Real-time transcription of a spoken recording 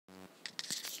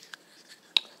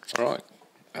Alright,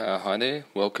 hi there,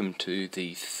 welcome to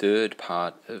the third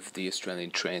part of the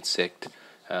Australian transect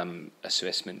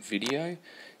assessment video.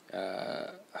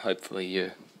 Hopefully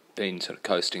you've been sort of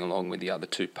coasting along with the other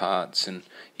two parts and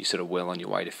you're sort of well on your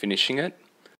way to finishing it.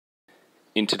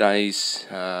 In today's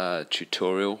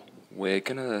tutorial we're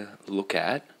going to look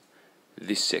at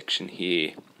this section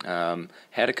here, how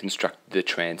to construct the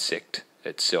transect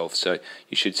itself. So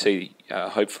you should see,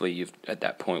 hopefully you've at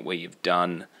that point where you've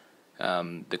done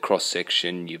the cross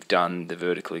section, you've done the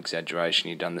vertical exaggeration,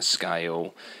 you've done the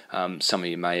scale. Some of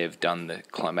you may have done the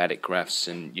climatic graphs,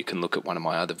 and you can look at one of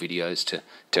my other videos to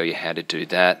tell you how to do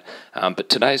that. But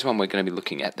today's one we're going to be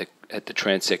looking at the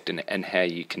transect and how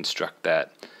you construct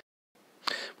that.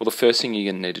 Well, the first thing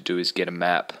you're going to need to do is get a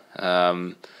map,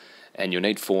 and you'll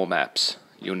need 4 maps.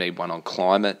 You'll need one on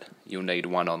climate, you'll need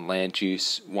one on land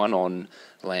use, one on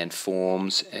land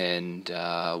forms, and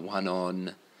one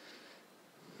on,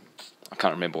 I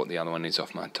can't remember what the other one is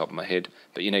off my top of my head,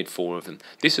 but you need 4 of them.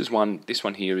 This one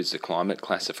here is the climate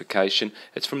classification.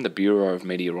 It's from the Bureau of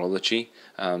Meteorology,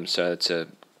 so it's a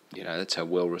it's a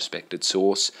well-respected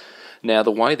source. Now the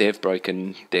way they've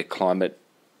broken their climate,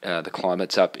 the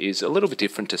climates up, is a little bit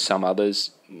different to some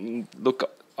others. Look,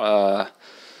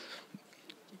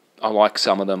 I like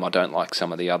some of them, I don't like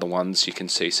some of the other ones. You can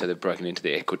see, so they've broken into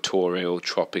the equatorial,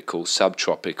 tropical,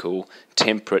 subtropical,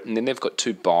 temperate, and then they've got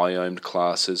 2 biomed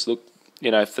classes. Look,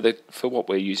 for what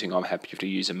we're using, I'm happy to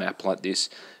use a map like this,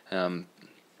 but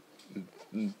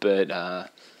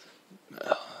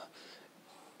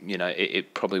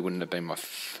it probably wouldn't have been my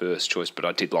first choice, but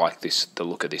I did like the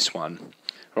look of this one.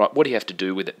 Right, what do you have to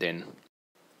do with it then?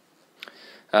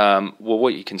 Well,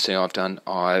 what you can see I've done,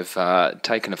 I've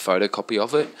taken a photocopy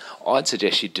of it. I'd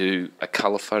suggest you do a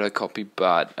colour photocopy,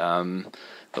 but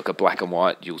look, a black and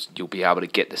white, you'll be able to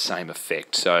get the same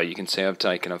effect. So you can see I've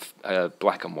taken a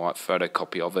black and white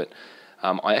photocopy of it.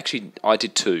 I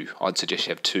did 2. I'd suggest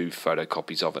you have 2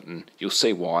 photocopies of it, and you'll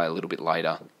see why a little bit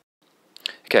later.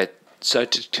 Okay, so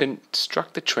to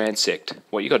construct the transect,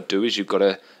 what you've got to do is you've got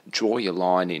to draw your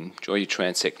line in, draw your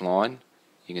transect line.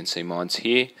 You can see mine's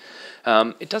here.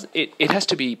 It has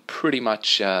to be pretty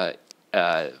much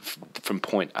from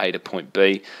point A to point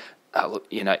B. Look,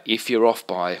 if you're off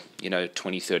by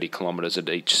 20-30 kilometres at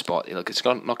each spot, look, it's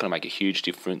not going to make a huge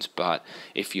difference. But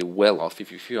if you're well off, if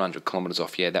you're a few hundred kilometres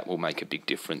off, yeah, that will make a big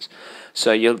difference.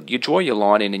 So you draw your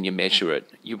line in and you measure it.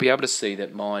 You'll be able to see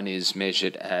that mine is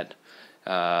measured at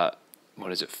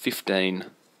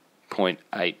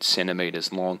 15.8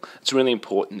 centimetres long. It's really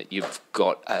important that you've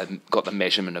got the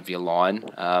measurement of your line,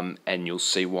 and you'll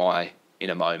see why in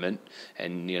a moment.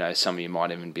 And some of you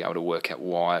might even be able to work out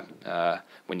why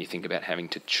when you think about having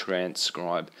to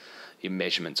transcribe your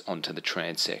measurements onto the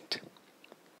transect.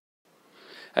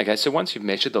 Okay, so once you've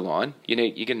measured the line, you're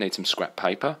going to need some scrap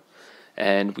paper,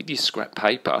 and with your scrap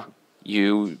paper,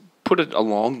 you put it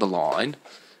along the line,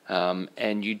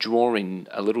 and you draw in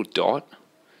a little dot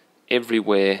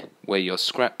everywhere where your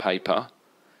scrap paper,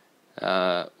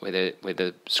 where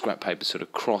the scrap paper sort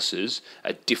of crosses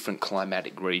a different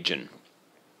climatic region.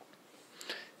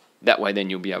 That way then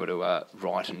you'll be able to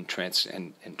write and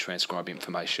transcribe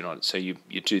information on it. So you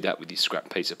do that with your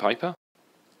scrap piece of paper.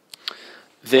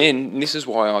 Then, this is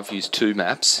why I've used 2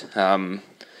 maps.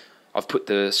 I've put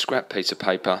the scrap piece of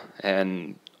paper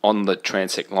and on the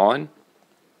transect line,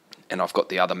 and I've got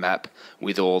the other map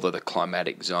with all of the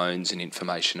climatic zones and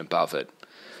information above it.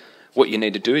 What you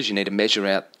need to do is you need to measure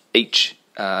out each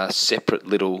separate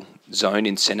little zone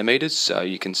in centimetres. So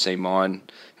you can see mine,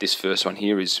 this first one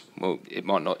here is, well, you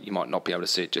might not be able to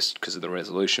see it just because of the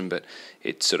resolution, but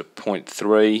it's sort of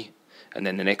 0.3, and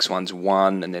then the next one's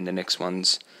 1, and then the next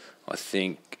one's, I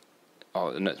think,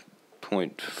 that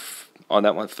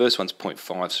one, first one's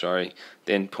 0.5, sorry,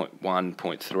 then 0.1,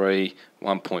 0.3,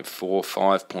 1.4,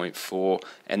 5.4,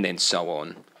 and then so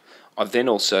on. I've then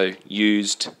also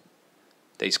used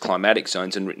these climatic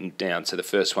zones and written down. So the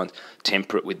first one's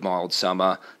temperate with mild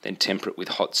summer, then temperate with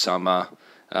hot summer,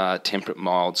 temperate,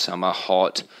 mild summer,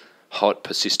 hot, hot,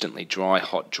 persistently dry,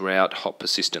 hot, drought, hot,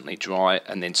 persistently dry,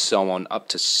 and then so on up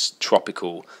to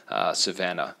tropical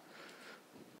savanna.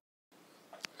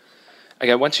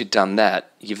 Okay, once you've done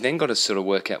that, you've then got to sort of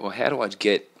work out, well, how do I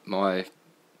get my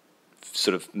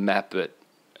sort of map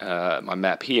my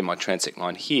map here, my transect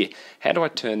line here, how do I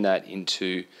turn that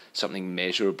into something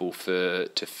measurable to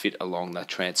fit along the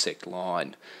transect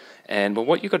line? And well,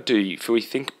 what you've got to do, if we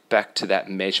think back to that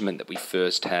measurement that we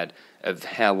first had of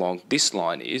how long this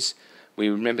line is, we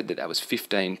remembered that was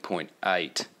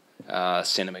 15.8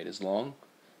 centimetres long.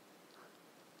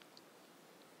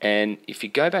 And if you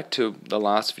go back to the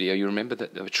last video, you remember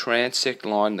that the transect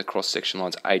line, the cross-section line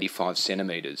is 85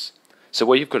 centimetres. So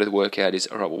what you've got to work out is,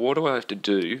 alright, well, what do I have to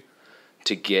do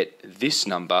to get this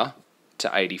number to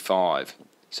 85?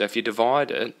 So if you divide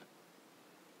it,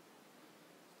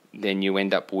 then you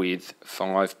end up with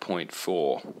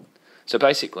 5.4. So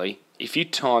basically, if you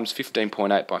times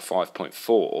 15.8 by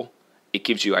 5.4, it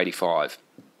gives you 85.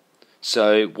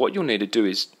 So what you'll need to do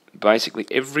is basically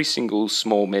every single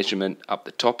small measurement up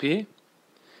the top here,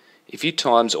 if you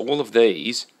times all of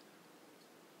these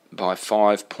by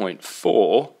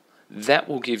 5.4, that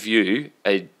will give you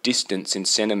a distance in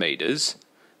centimetres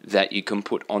that you can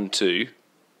put onto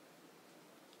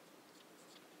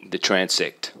the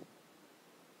transect.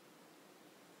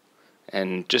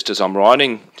 And just as I'm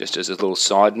writing, just as a little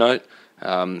side note,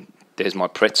 there's my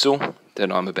pretzel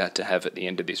that I'm about to have at the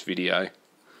end of this video.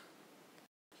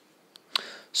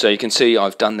 So you can see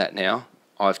I've done that now.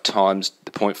 I've times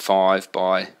the 0.5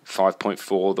 by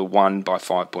 5.4, the 1 by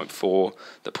 5.4,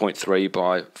 the 0.3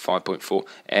 by 5.4,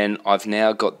 and I've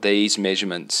now got these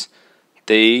measurements.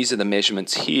 These are the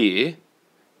measurements here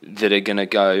that are going to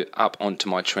go up onto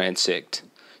my transect.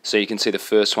 So you can see the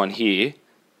first one here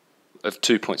of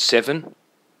 2.7,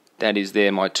 that is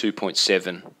there my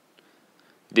 2.7.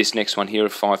 This next one here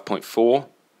of 5.4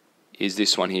 is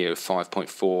this one here of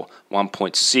 5.4,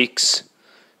 1.6,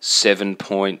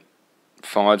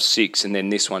 7.56, and then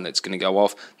this one that's going to go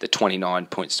off, the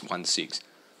 29.16.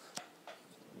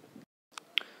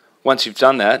 Once you've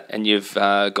done that and you've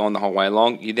gone the whole way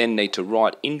along, you then need to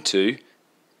write into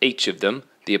each of them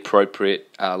the appropriate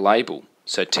label.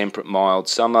 So temperate, mild,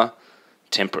 summer,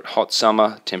 temperate, hot,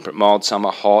 summer, temperate, mild, summer,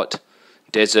 hot,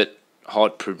 desert,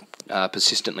 hot,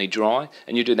 persistently dry,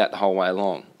 and you do that the whole way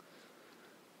along.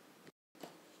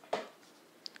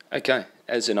 Okay,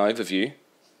 as an overview,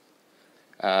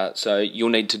 so you'll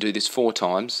need to do this 4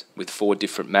 times with 4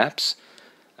 different maps.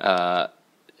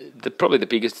 Probably the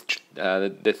biggest,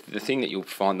 the thing that you'll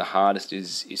find the hardest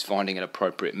is finding an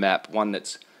appropriate map, one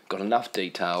that's got enough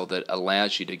detail that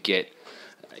allows you to get,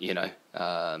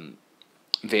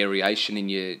 variation in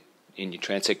your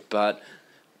transect. But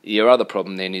your other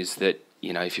problem then is that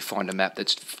if you find a map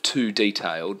that's too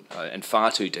detailed and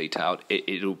far too detailed,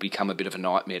 it'll become a bit of a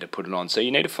nightmare to put it on. So you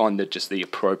need to find just the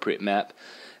appropriate map.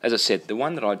 As I said, the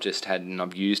one that I've just had and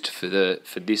I've used for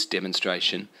this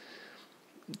demonstration,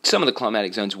 some of the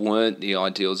climatic zones weren't the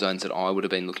ideal zones that I would have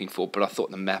been looking for, but I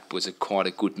thought the map was quite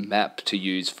a good map to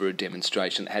use for a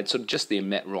demonstration. It had sort of just the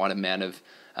right amount of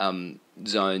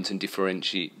zones and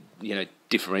differentiation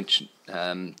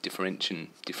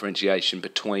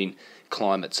between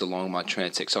climates along my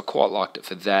transect. So I quite liked it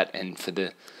for that, and for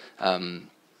the and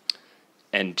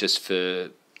just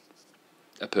for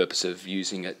a purpose of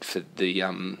using it for the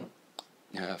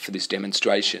for this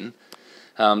demonstration.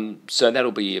 So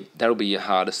that'll be your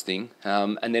hardest thing,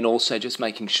 and then also just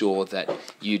making sure that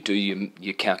you do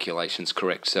your calculations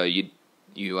correct, so you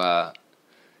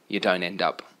don't end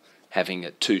up having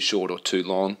it too short or too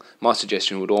long. My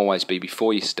suggestion would always be,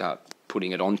 before you start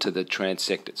putting it onto the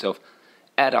transect itself,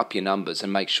 add up your numbers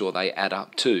and make sure they add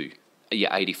up to your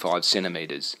 85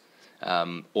 centimetres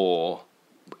or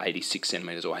 86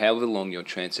 centimetres, or however long your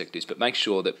transect is. But make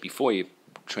sure that before you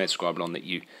transcribe it on, that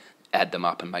you add them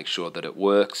up and make sure that it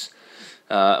works.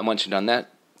 And once you've done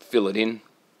that, fill it in.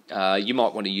 You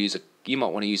might want to use a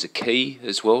key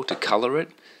as well to colour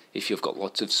it if you've got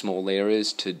lots of small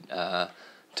areas to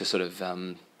sort of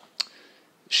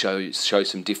show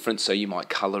some difference. So you might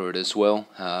colour it as well,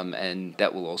 and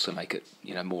that will also make it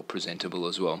more presentable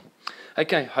as well.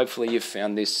 Okay, hopefully you've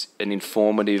found this an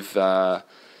informative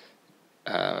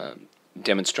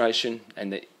demonstration,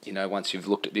 and that once you've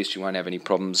looked at this, you won't have any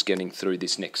problems getting through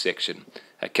this next section.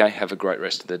 Okay, have a great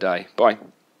rest of the day. Bye.